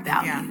Lord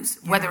values,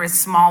 whether it's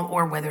small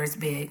or whether it's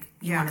big.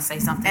 You want to say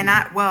something? And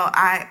I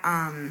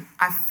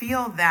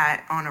feel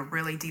that on a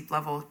really deep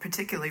level,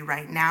 particularly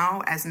right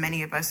now, as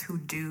many of us who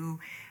do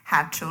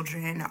have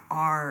children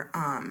are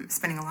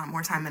spending a lot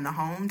more time in the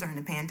home during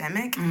the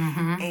pandemic,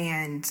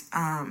 and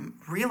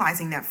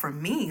realizing that for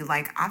me,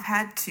 like, I've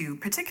had to,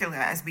 particularly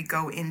as we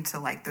go into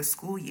like the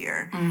school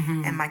year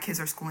and my kids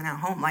are schooling at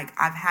home, like,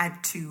 I've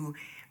had to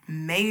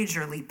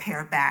majorly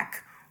pare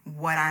back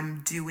what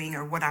I'm doing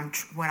or what I'm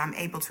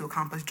able to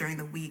accomplish during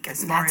the week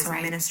as far as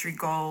ministry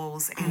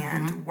goals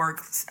and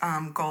work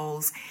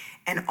goals.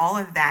 And all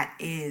of that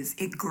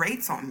it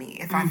grates on me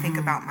if I think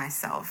about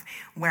myself.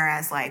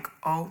 Whereas, like,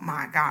 oh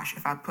my gosh,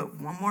 if I put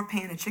one more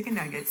pan of chicken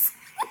nuggets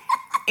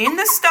in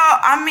the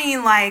stove,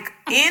 like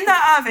in the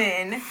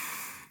oven,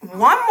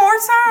 one more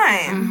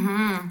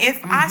time, if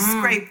I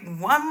scrape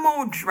one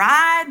more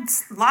dried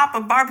slop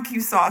of barbecue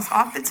sauce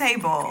off the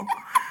table,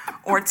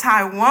 or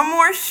tie one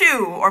more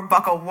shoe, or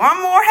buckle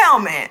one more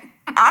helmet,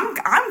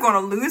 I'm going to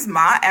lose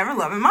my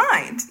ever-loving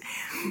mind.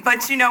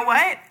 But you know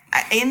what?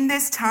 In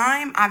this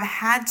time, I've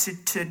had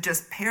to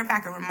just pare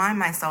back and remind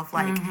myself,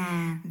 like,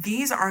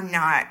 these are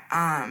not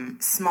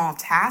small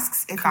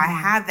tasks if I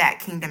have that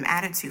kingdom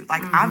attitude.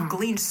 Like, I've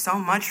gleaned so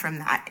much from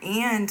that.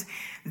 And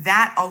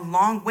that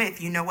along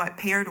with,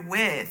 paired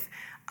with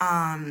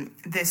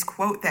this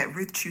quote that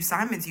Ruth True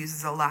Simons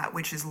uses a lot,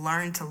 which is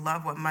learn to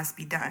love what must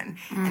be done.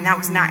 And that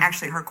was not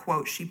actually her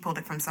quote. She pulled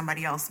it from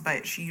somebody else,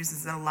 but she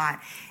uses it a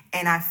lot.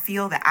 And I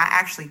feel that I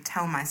actually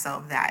tell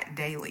myself that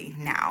daily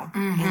now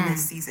in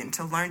this season,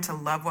 to learn to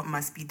love what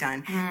must be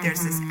done.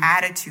 There's this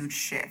attitude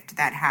shift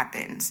that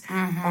happens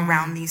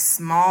around these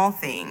small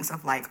things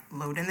of, like,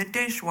 loading the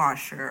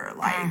dishwasher,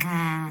 like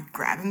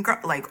grabbing,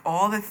 like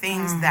all the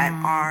things that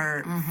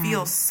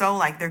feel so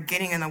like they're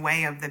getting in the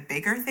way of the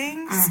bigger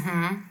things.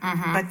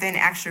 But then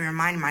actually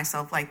reminding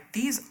myself, like,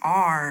 these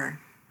are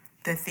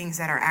the things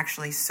that are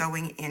actually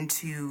sowing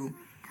into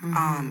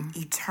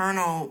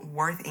eternal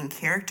worth and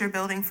character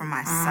building for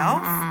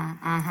myself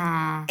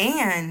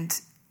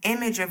and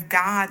image of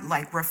God,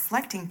 like,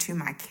 reflecting to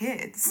my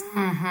kids.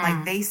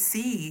 Like, they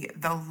see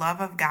the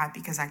love of God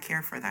because I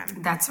care for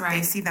them. That's right.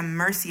 They see the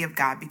mercy of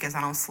God because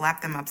I don't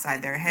slap them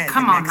upside their head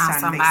the next time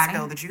somebody. They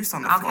spill the juice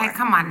on the floor. Okay,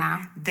 come on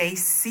now. They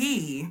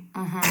see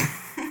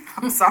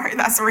I'm sorry,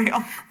 that's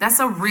real. That's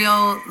a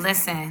real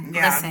listen.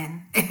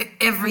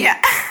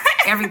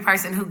 Every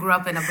person who grew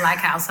up in a black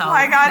household is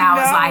like,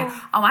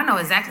 oh, I know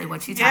exactly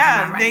what you're talking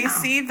about right now. They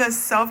see the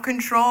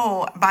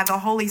self-control by the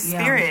Holy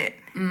Spirit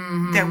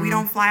that we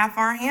don't fly off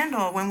our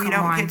handle when we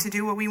don't get to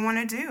do what we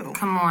want to do.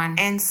 Come on.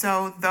 And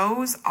so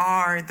those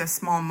are the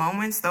small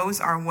moments. Those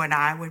are what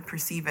I would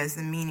perceive as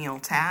the menial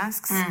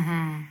tasks.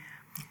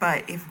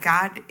 But if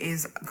God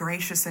is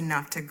gracious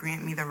enough to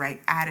grant me the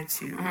right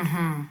attitude,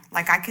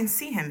 like, I can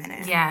see him in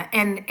it. Yeah,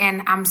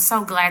 and I'm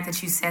so glad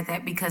that you said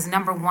that, because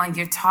number one,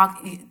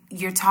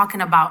 you're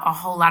talking about a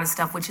whole lot of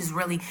stuff, which is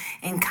really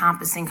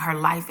encompassing her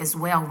life as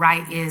well,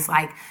 right? Is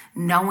like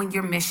knowing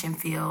your mission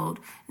field,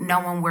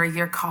 knowing where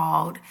you're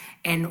called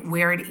and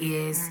where it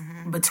is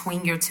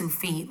between your 2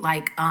 feet.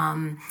 Like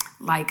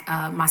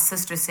my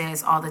sister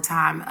says all the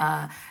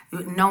time,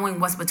 knowing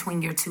what's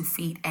between your 2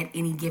 feet at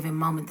any given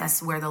moment.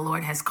 That's where the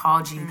Lord has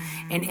called you.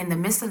 And in the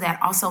midst of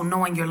that, also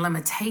knowing your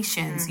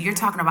limitations. You're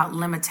talking about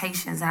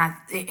limitations.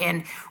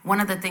 And one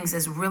of the things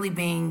that's really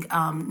being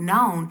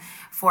known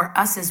for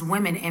us as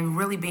women and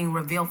really being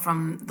revealed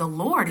from the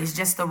Lord is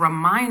just the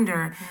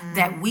reminder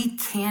that we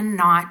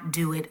cannot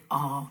do it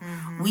all.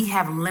 We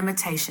have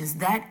limitations.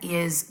 That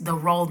is the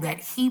role that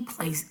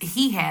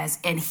he has,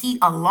 and he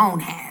alone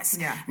has.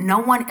 No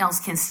one else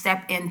can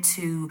step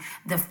into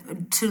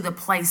the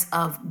place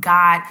of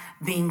God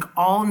being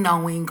all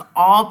knowing,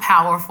 all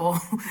powerful.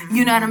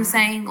 You know what I'm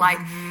saying? Like,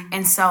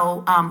 and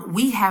so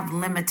we have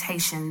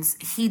limitations.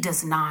 He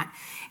does not.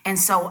 And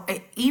so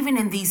even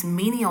in these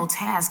menial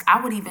tasks,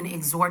 I would even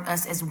exhort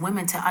us as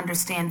women to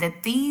understand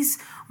that these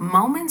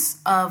moments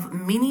of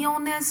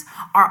menialness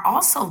are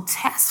also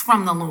tests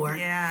from the Lord.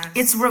 Yes.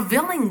 It's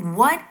revealing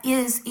what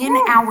is in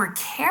our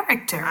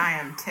character. I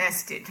am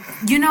tested.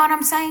 You know what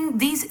I'm saying?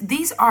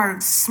 These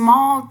are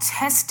small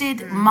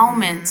tested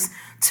moments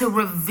to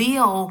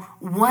reveal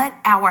what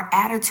our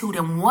attitude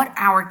and what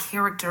our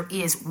character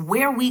is,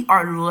 where we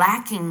are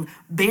lacking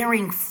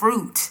bearing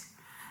fruit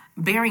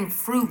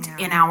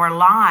in our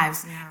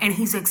lives. And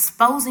he's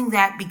exposing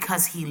that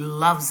because he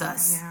loves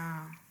us.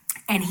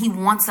 And he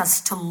wants us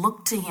to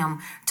look to him,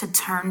 to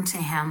turn to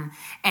him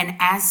and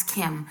ask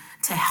him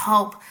to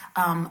help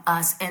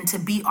us and to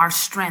be our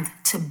strength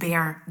to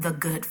bear the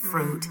good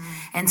fruit.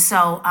 And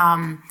so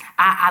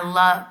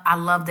I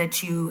love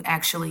that you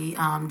actually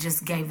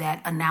just gave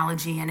that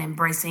analogy and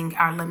embracing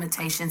our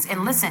limitations.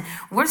 And listen,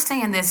 we're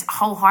saying this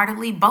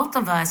wholeheartedly, both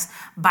of us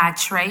by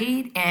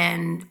trade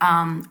and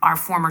our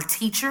former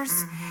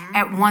teachers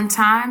at one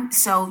time.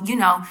 So, you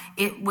know,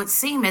 it would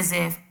seem as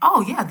if,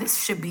 oh yeah,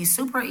 this should be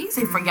super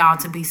easy for y'all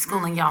to be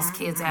schooling y'all's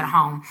kids at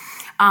home.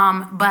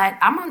 But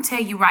I'm going to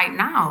tell you right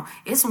now,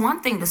 it's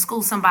one thing to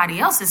school somebody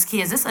else's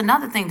kids. It's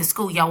another thing to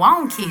school your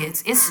own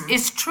kids.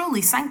 It's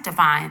truly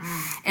sanctifying.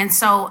 And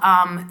so,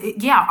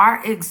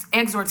 our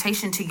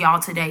exhortation to y'all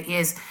today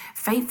is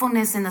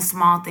faithfulness in the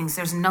small things.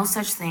 There's no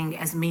such thing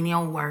as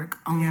menial work,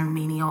 only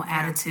menial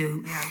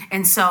attitude.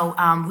 And so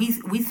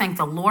we thank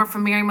the Lord for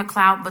Mary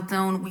McLeod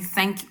Bethune. We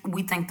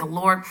thank the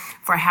Lord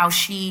for how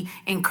she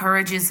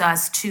encourages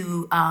us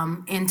to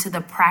into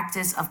the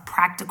practice of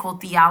practical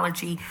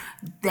theology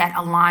that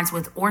aligns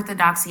with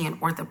orthodoxy and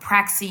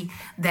orthopraxy,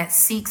 that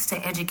seeks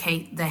to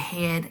educate the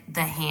head,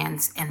 the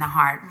hands, and the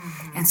heart.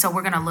 And so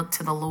we're going to look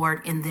to the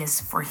Lord in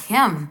this for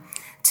him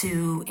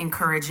to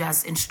encourage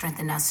us and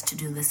strengthen us to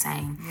do the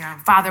same.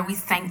 Father, we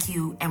thank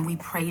you and we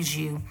praise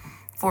you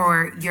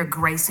for your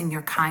grace and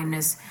your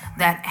kindness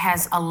that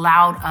has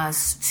allowed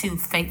us to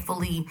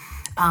faithfully,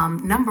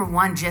 number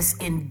one,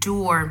 just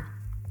endure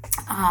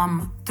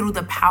through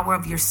the power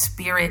of your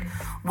Spirit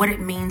what it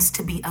means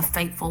to be a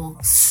faithful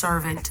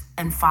servant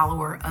and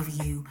follower of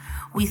you.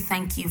 We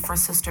thank you for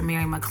Sister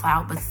Mary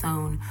McLeod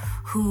Bethune,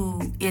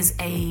 who is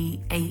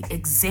an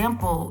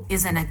example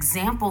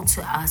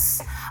to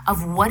us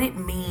of what it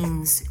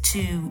means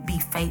to be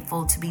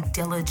faithful, to be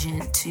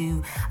diligent,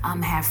 to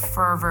have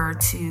fervor,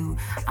 to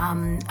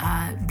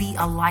be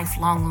a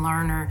lifelong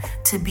learner,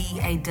 to be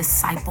a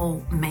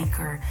disciple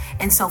maker.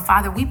 And so,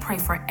 Father, we pray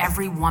for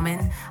every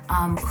woman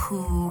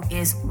who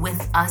is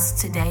with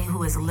us today,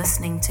 who is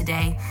listening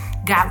today.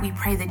 God, we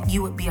pray that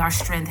you would be our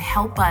strength.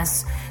 Help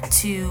us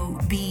to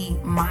be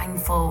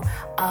mindful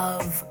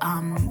of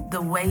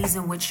the ways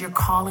in which you're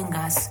calling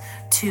us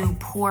to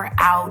pour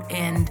out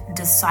and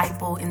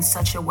disciple in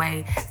such a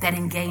way that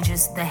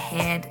engages the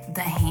head,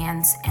 the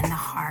hands, and the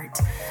heart.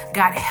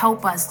 God,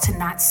 help us to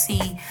not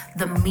see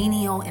the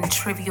menial and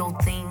trivial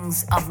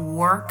things of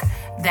work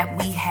that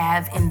we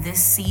have in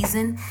this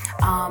season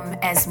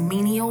as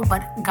menial,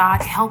 but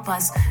God, help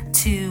us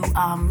to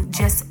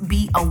just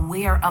be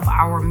aware of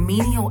our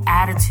menial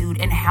attitude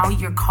and how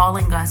you're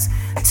calling us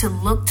to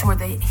look toward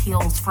the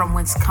hills from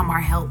whence come our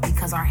help,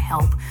 because our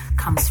help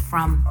comes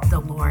from the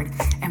Lord.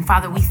 And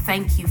Father, we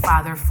thank you,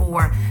 Father,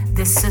 for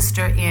this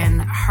sister in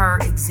her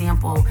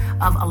example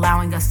of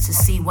allowing us to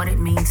see what it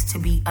means to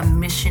be a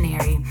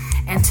missionary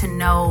and to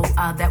know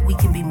that we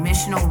can be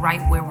missional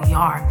right where we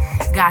are.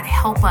 God,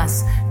 help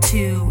us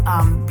to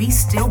be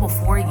still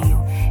before you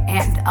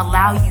and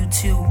allow you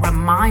to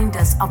remind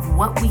us of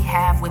what we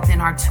have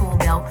within our tool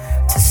belt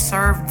to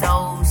serve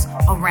those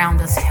around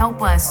us.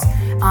 Help us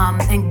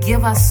and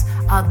give us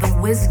the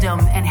wisdom,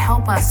 and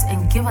help us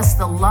and give us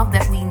the love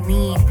that we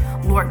need,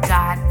 Lord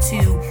God,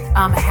 to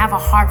have a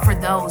heart for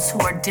those who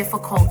are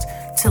difficult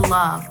to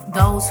love,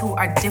 those who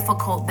are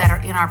difficult that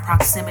are in our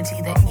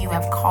proximity, that you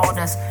have called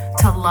us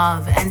to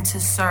love and to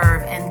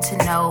serve and to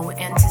know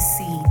and to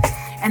see.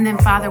 And then,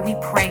 Father, we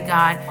pray,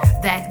 God,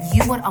 that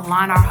you would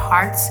align our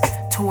hearts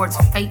towards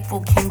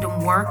faithful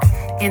kingdom work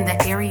in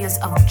the areas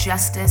of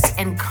justice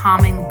and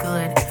common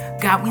good.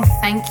 God, we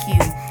thank you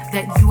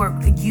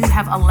that you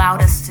have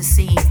allowed us to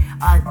see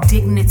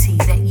dignity,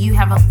 that you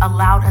have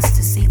allowed us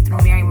to see through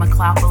Mary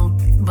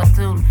McLeod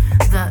Bethune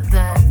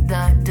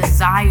the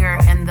desire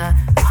and the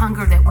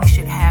hunger that we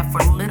should have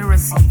for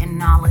literacy and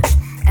knowledge,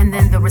 and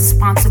then the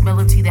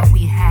responsibility that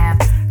we have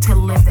to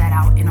live that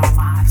out in our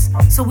lives.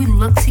 So we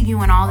look to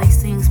you in all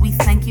these things. We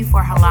thank you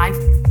for her life.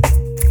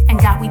 And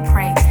God, we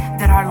pray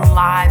that our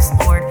lives,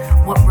 Lord,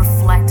 would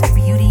reflect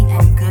beauty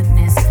and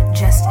goodness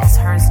just as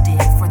hers did.